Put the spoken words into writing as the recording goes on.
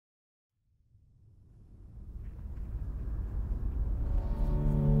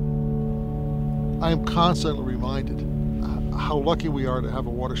I am constantly reminded how lucky we are to have a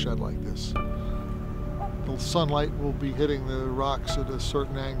watershed like this. The sunlight will be hitting the rocks at a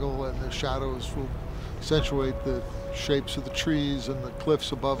certain angle, and the shadows will accentuate the shapes of the trees and the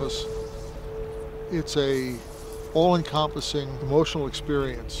cliffs above us. It's a all-encompassing emotional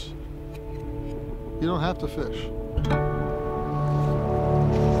experience. You don't have to fish.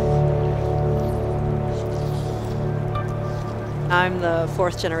 I'm the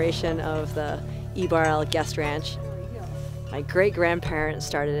fourth generation of the E-Bar Guest Ranch. My great-grandparents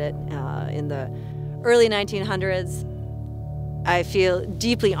started it in the early 1900s. I feel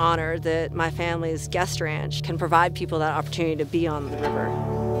deeply honored that my family's guest ranch can provide people that opportunity to be on the river.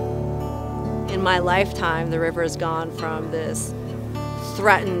 In my lifetime, the river has gone from this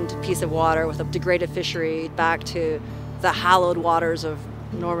threatened piece of water with a degraded fishery back to the hallowed waters of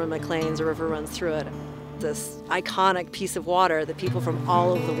Norman McLean's. The river runs through it. This iconic piece of water that people from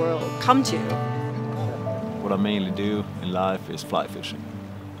all over the world come to. What I mainly do in life is fly fishing.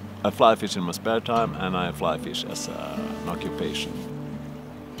 I fly fish in my spare time, and I fly fish as an occupation.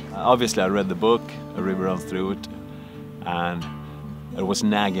 Obviously I read the book, A River Runs Through It, and it was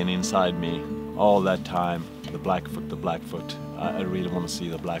nagging inside me all that time, the Blackfoot, the Blackfoot. I really want to see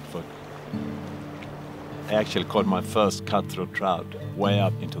the Blackfoot. I actually caught my first cutthroat trout way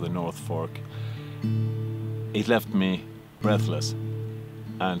up into the North Fork. It left me breathless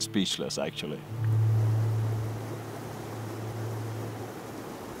and speechless, actually.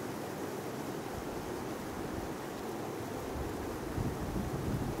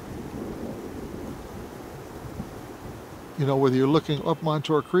 You know, whether you're looking up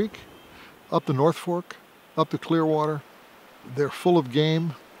Montour Creek, up the North Fork, up the Clearwater, they're full of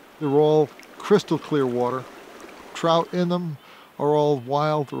game. They're all crystal clear water. Trout in them are all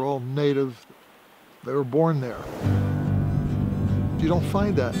wild, they're all native. They were born there. You don't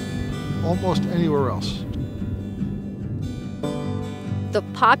find that almost anywhere else. The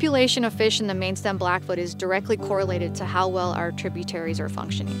population of fish in the mainstem Blackfoot is directly correlated to how well our tributaries are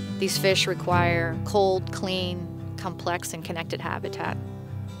functioning. These fish require cold, clean, complex, and connected habitat.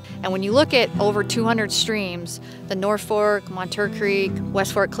 And when you look at over 200 streams, the North Fork, Montour Creek,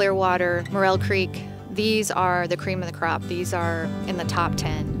 West Fork Clearwater, Morrell Creek, these are the cream of the crop. These are in the top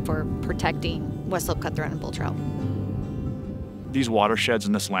 10 for protecting West Slope cutthroat and bull trout. These watersheds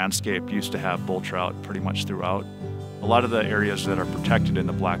in this landscape used to have bull trout pretty much throughout. A lot of the areas that are protected in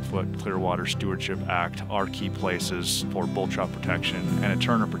the Blackfoot Clearwater Stewardship Act are key places for bull trout protection and a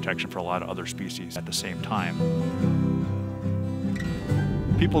turner protection for a lot of other species at the same time.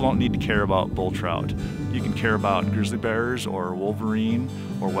 People don't need to care about bull trout. You can care about grizzly bears or wolverine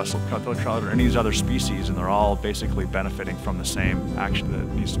or West Slope cutthroat trout or any of these other species, and they're all basically benefiting from the same action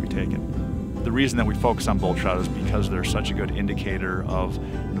that needs to be taken. The reason that we focus on bull trout is because they're such a good indicator of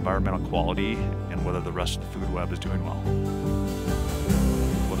environmental quality and whether the rest of the food web is doing well.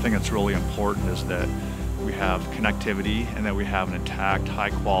 One thing that's really important is that we have connectivity and that we have an intact,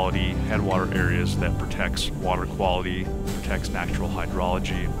 high-quality headwater areas that protects water quality, protects natural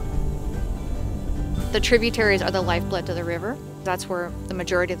hydrology. The tributaries are the lifeblood to the river. That's where the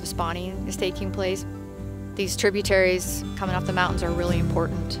majority of the spawning is taking place. These tributaries coming off the mountains are really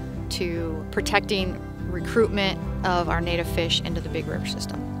important to protecting recruitment of our native fish into the big river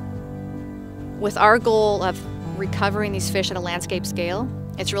system. With our goal of recovering these fish at a landscape scale,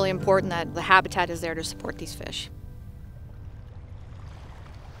 it's really important that the habitat is there to support these fish.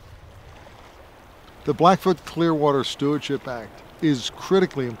 The Blackfoot Clearwater Stewardship Act is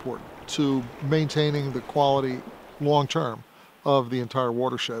critically important to maintaining the quality long-term of the entire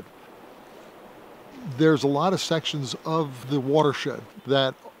watershed. There's a lot of sections of the watershed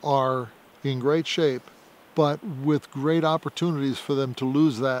that are in great shape, but with great opportunities for them to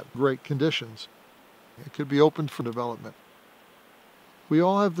lose that great conditions. It could be opened for development. We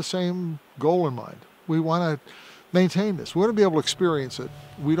all have the same goal in mind. We want to maintain this. We want to be able to experience it.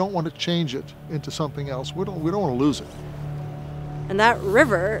 We don't want to change it into something else. We don't want to lose it. And that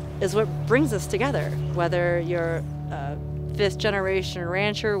river is what brings us together, whether you're a fifth-generation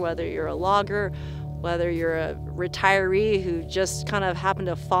rancher, whether you're a logger, whether you're a retiree who just kind of happened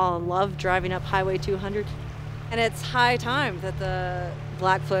to fall in love driving up Highway 200. And it's high time that the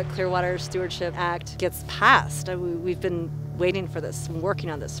Blackfoot Clearwater Stewardship Act gets passed. We've been waiting for this,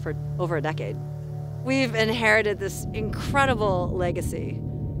 working on this for over a decade. We've inherited this incredible legacy,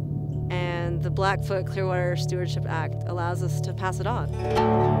 and the Blackfoot Clearwater Stewardship Act allows us to pass it on.